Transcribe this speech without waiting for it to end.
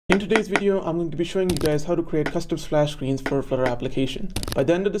In today's video, I'm going to be showing you guys how to create custom splash screens for a Flutter application. By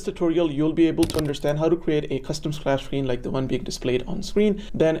the end of this tutorial, you'll be able to understand how to create a custom splash screen like the one being displayed on screen,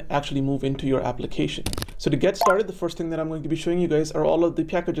 then actually move into your application. So to get started, the first thing that I'm going to be showing you guys are all of the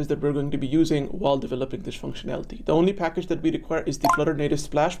packages that we're going to be using while developing this functionality. The only package that we require is the Flutter native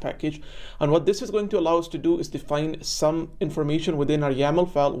splash package. And what this is going to allow us to do is define some information within our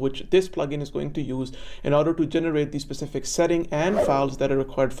YAML file, which this plugin is going to use in order to generate the specific setting and files that are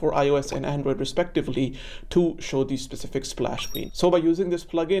required for iOS and Android respectively to show the specific splash screen. So by using this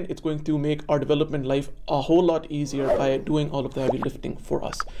plugin, it's going to make our development life a whole lot easier by doing all of the heavy lifting for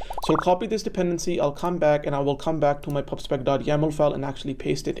us. So I'll copy this dependency, I'll come back and I will come back to my pubspec.yaml file and actually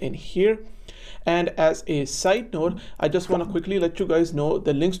paste it in here. And as a side note, I just want to quickly let you guys know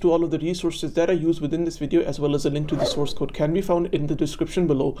the links to all of the resources that I use within this video, as well as a link to the source code, can be found in the description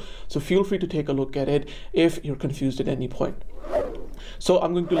below. So feel free to take a look at it if you're confused at any point. So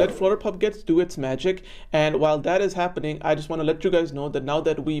I'm going to let Flutter PubGets do its magic. And while that is happening, I just want to let you guys know that now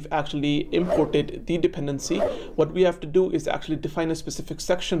that we've actually imported the dependency, what we have to do is actually define a specific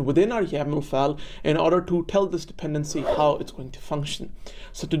section within our YAML file in order to tell this dependency how it's going to function.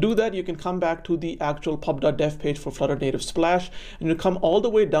 So to do that, you can come back to the actual pub.dev page for Flutter native splash, and you come all the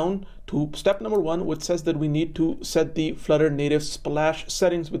way down to step number 1, which says that we need to set the Flutter native splash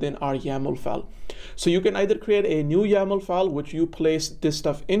settings within our YAML file. So you can either create a new YAML file which you place this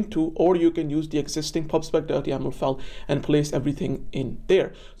stuff into, or you can use the existing pubspec.yaml file and place everything in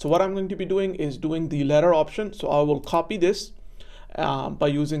there. So what I'm going to be doing is doing the latter option. So I will copy this by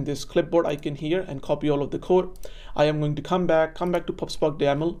using this clipboard icon here and copy all of the code. I am going to come back to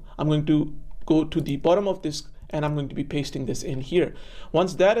pubspec.yaml. I'm going to go to the bottom of this and I'm going to be pasting this in here.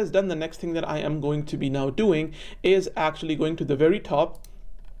 Once that is done, the next thing that I am going to be now doing is actually going to the very top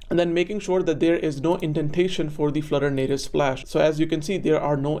and then making sure that there is no indentation for the Flutter native splash. So as you can see, there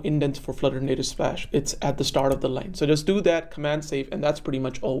are no indents for Flutter native splash. It's at the start of the line. So just do that, command save, and that's pretty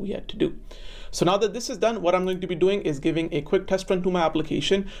much all we had to do. So now that this is done, what I'm going to be doing is giving a quick test run to my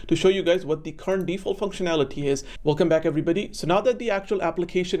application to show you guys what the current default functionality is. Welcome back, everybody. So now that the actual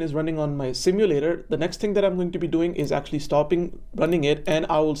application is running on my simulator, the next thing that I'm going to be doing is actually stopping running it, and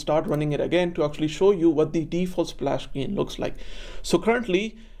I will start running it again to actually show you what the default splash screen looks like. So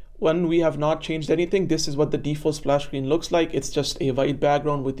currently, when we have not changed anything, this is what the default splash screen looks like. It's just a white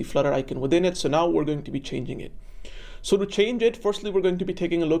background with the Flutter icon within it. So now we're going to be changing it. So to change it, firstly, we're going to be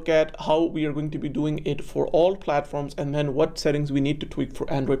taking a look at how we are going to be doing it for all platforms, and then what settings we need to tweak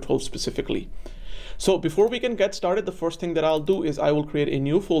for Android 12 specifically. So before we can get started, the first thing that I'll do is I will create a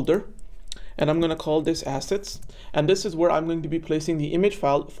new folder, and I'm going to call this assets. And this is where I'm going to be placing the image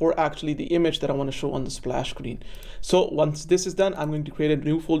file for actually the image that I want to show on the splash screen. So once this is done, I'm going to create a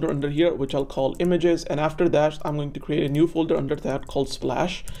new folder under here, which I'll call images. And after that, I'm going to create a new folder under that called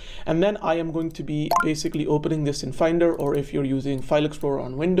splash. And then I am going to be basically opening this in Finder, or if you're using File Explorer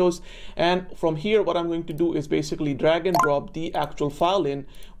on Windows. And from here, what I'm going to do is basically drag and drop the actual file in,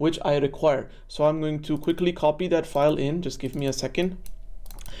 which I require. So I'm going to quickly copy that file in. Just give me a second.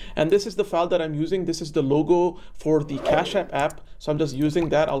 And this is the file that I'm using. This is the logo for the Cash App. So I'm just using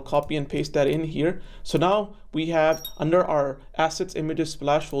that. I'll copy and paste that in here. So now we have under our assets images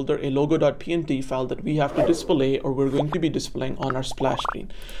splash folder a logo.png file that we have to display, or we're going to be displaying on our splash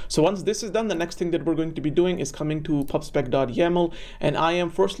screen. So once this is done, the next thing that we're going to be doing is coming to pubspec.yaml, and I am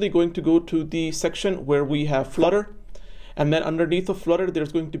firstly going to go to the section where we have Flutter. And then underneath of Flutter,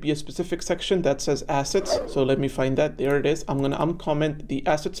 there's going to be a specific section that says assets. So let me find that. There it is. I'm going to uncomment the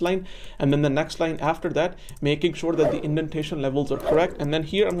assets line, and then the next line after that, making sure that the indentation levels are correct. And then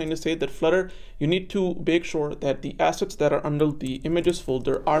here I'm going to say that Flutter, you need to make sure that the assets that are under the images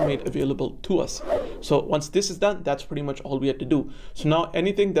folder are made available to us. So once this is done, that's pretty much all we had to do. So now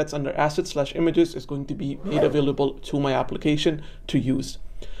anything that's under assets/images is going to be made available to my application to use.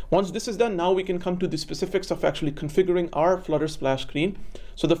 Once this is done, now we can come to the specifics of actually configuring our Flutter splash screen.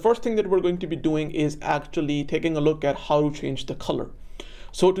 So the first thing that we're going to be doing is actually taking a look at how to change the color.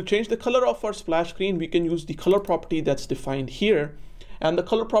 So to change the color of our splash screen, we can use the color property that's defined here. And the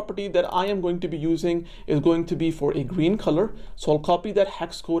color property that I am going to be using is going to be for a green color. So I'll copy that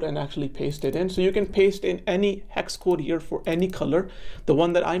hex code and actually paste it in. So you can paste in any hex code here for any color. The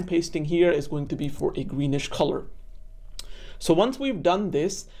one that I'm pasting here is going to be for a greenish color. So once we've done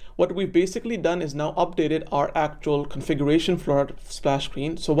this, what we've basically done is now updated our actual configuration for our splash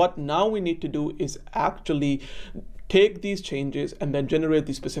screen. So what now we need to do is actually take these changes and then generate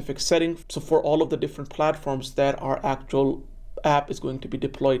the specific setting. So for all of the different platforms that our actual app is going to be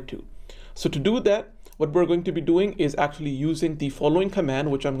deployed to. So to do that, what we're going to be doing is actually using the following command,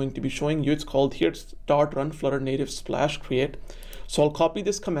 which I'm going to be showing you. It's called here, start run flutter native splash create. So I'll copy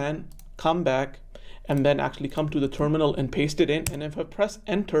this command, come back, and then actually come to the terminal and paste it in. And if I press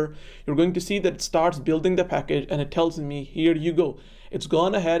enter, you're going to see that it starts building the package and it tells me, here you go. It's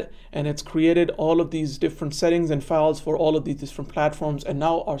gone ahead and it's created all of these different settings and files for all of these different platforms. And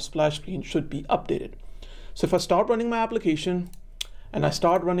now our splash screen should be updated. So if I start running my application and I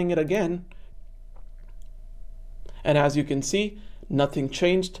start running it again, and as you can see, nothing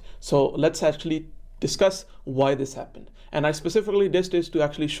changed. So let's actually discuss why this happened. And I specifically did this to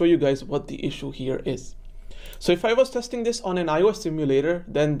actually show you guys what the issue here is. So if I was testing this on an iOS simulator,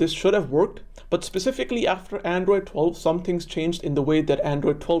 then this should have worked. But specifically after Android 12, some things changed in the way that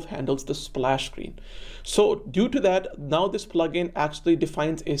Android 12 handles the splash screen. So due to that, now this plugin actually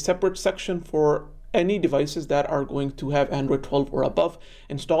defines a separate section for any devices that are going to have Android 12 or above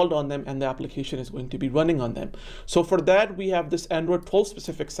installed on them, and the application is going to be running on them. So for that, we have this Android 12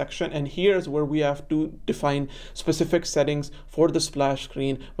 specific section, and here's where we have to define specific settings for the splash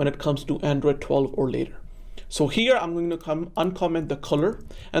screen when it comes to Android 12 or later. So here I'm going to uncomment the color,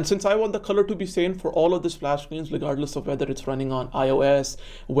 and since I want the color to be same for all of the splash screens regardless of whether it's running on iOS,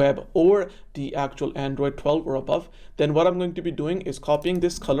 web, or the actual Android 12 or above, then what I'm going to be doing is copying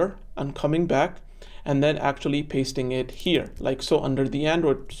this color and coming back and then actually pasting it here like so under the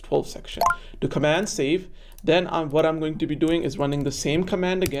Android 12 section. To command save, then what I'm going to be doing is running the same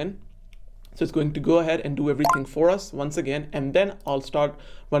command again. So it's going to go ahead and do everything for us once again, and then I'll start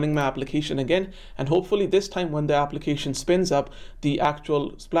running my application again. And hopefully this time when the application spins up, the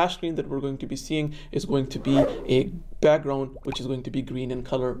actual splash screen that we're going to be seeing is going to be a background which is going to be green in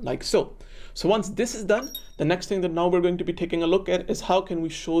color like so. So once this is done, the next thing that now we're going to be taking a look at is how can we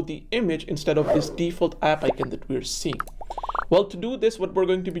show the image instead of this default app icon that we're seeing. Well, to do this, what we're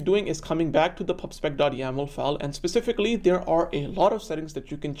going to be doing is coming back to the pubspec.yaml file, and specifically there are a lot of settings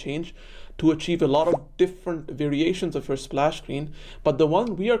that you can change to achieve a lot of different variations of your splash screen, but the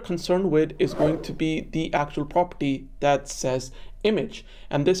one we are concerned with is going to be the actual property that says image,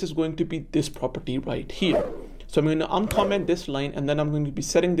 and this is going to be this property right here. So I'm going to uncomment this line, and then I'm going to be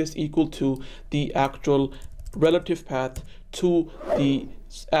setting this equal to the actual relative path to the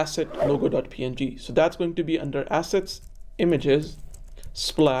asset logo.png. So that's going to be under assets, images,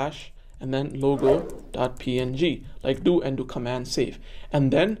 splash, and then logo.png, like do, and do command save.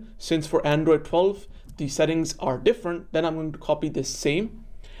 And then since for Android 12 the settings are different, then I'm going to copy this same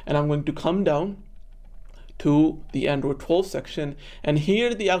and I'm going to come down to the Android 12 section, and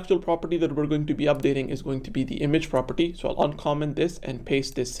here the actual property that we're going to be updating is going to be the image property. So I'll uncomment this and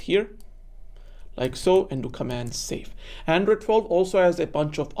paste this here like so, and do command save. Android 12 also has a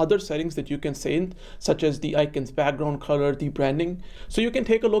bunch of other settings that you can set in, such as the icon's background color, the branding. So you can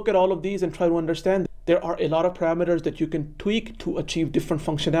take a look at all of these and try to understand. There are a lot of parameters that you can tweak to achieve different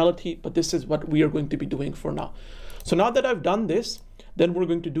functionality, but this is what we are going to be doing for now. So now that I've done this, then we're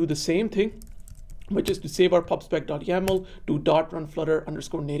going to do the same thing, which is to save our pubspec.yaml, do .run flutter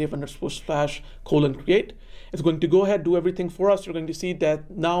 _native _splash :create. It's going to go ahead, do everything for us. You're going to see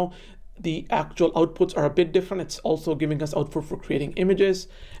that now the actual outputs are a bit different. It's also giving us output for creating images.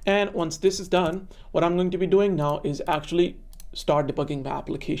 And once this is done, what I'm going to be doing now is actually start debugging my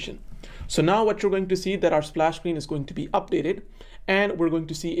application. So now what you're going to see that our splash screen is going to be updated, and we're going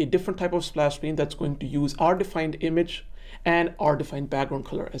to see a different type of splash screen that's going to use our defined image and our defined background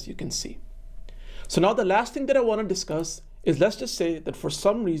color, as you can see. So now the last thing that I want to discuss is, let's just say that for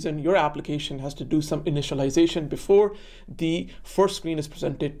some reason your application has to do some initialization before the first screen is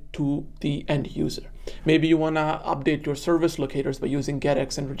presented to the end user. Maybe you want to update your service locators by using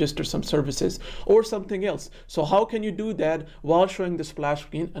getX and register some services or something else. So how can you do that while showing the splash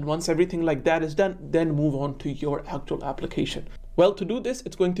screen? And once everything like that is done, then move on to your actual application. Well, to do this,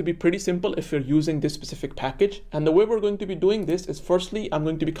 it's going to be pretty simple if you're using this specific package. And the way we're going to be doing this is, firstly, I'm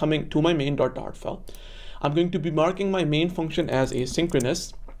going to be coming to my main.dart file. I'm going to be marking my main function as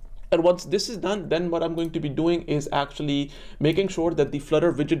asynchronous. And once this is done, then what I'm going to be doing is actually making sure that the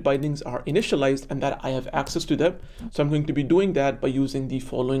Flutter widget bindings are initialized and that I have access to them. So I'm going to be doing that by using the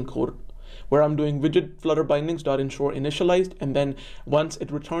following code, where I'm doing widget flutter bindings.ensure initialized, and then once it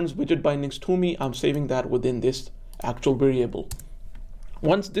returns widget bindings to me, I'm saving that within this actual variable.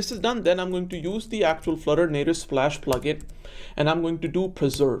 Once this is done, then I'm going to use the actual Flutter native splash plugin, and I'm going to do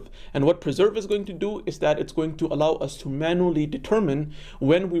preserve. And what preserve is going to do is that it's going to allow us to manually determine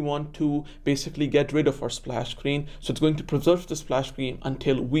when we want to basically get rid of our splash screen. So it's going to preserve the splash screen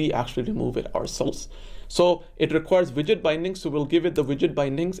until we actually remove it ourselves. So it requires widget bindings, so we'll give it the widget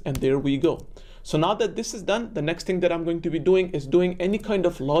bindings, and there we go. So now that this is done, the next thing that I'm going to be doing is doing any kind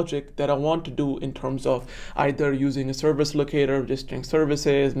of logic that I want to do in terms of either using a service locator, registering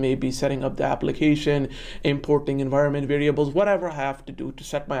services, maybe setting up the application, importing environment variables, whatever I have to do to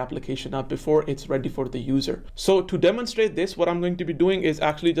set my application up before it's ready for the user. So to demonstrate this, what I'm going to be doing is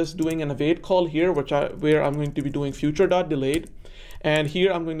actually just doing an await call here, where I'm going to be doing future.delayed. And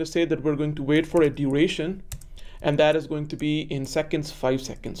here I'm going to say that we're going to wait for a duration, and that is going to be in seconds, 5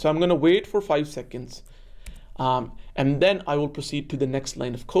 seconds. So I'm going to wait for 5 seconds. And then I will proceed to the next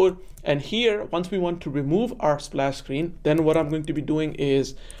line of code. And here, once we want to remove our splash screen, then what I'm going to be doing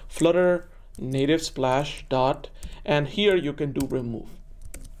is Flutter native splash dot, and here you can do remove.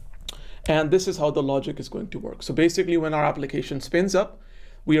 And this is how the logic is going to work. So basically, when our application spins up,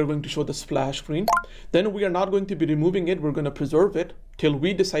 we are going to show the splash screen. Then we are not going to be removing it. We're going to preserve it till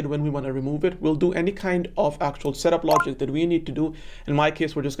we decide when we want to remove it. We'll do any kind of actual setup logic that we need to do. In my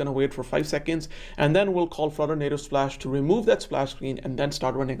case, we're just going to wait for 5 seconds, and then we'll call Flutter native splash to remove that splash screen, and then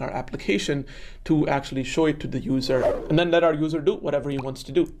start running our application to actually show it to the user, and then let our user do whatever he wants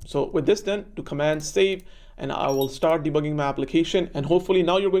to do. So with this, then do command save, and I will start debugging my application. And hopefully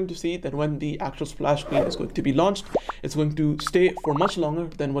now you're going to see that when the actual splash screen is going to be launched, it's going to stay for much longer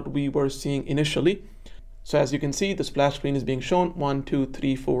than what we were seeing initially. So as you can see, the splash screen is being shown 1, 2,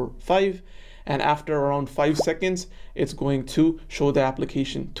 3, 4, 5. And after around 5 seconds, it's going to show the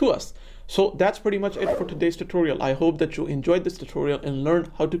application to us. So that's pretty much it for today's tutorial. I hope that you enjoyed this tutorial and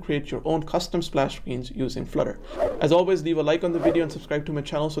learned how to create your own custom splash screens using Flutter. As always, leave a like on the video and subscribe to my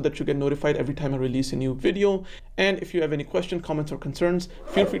channel so that you get notified every time I release a new video. And if you have any questions, comments, or concerns,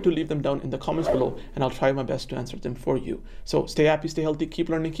 feel free to leave them down in the comments below, and I'll try my best to answer them for you. So stay happy, stay healthy, keep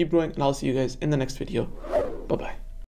learning, keep growing, and I'll see you guys in the next video. Bye-bye.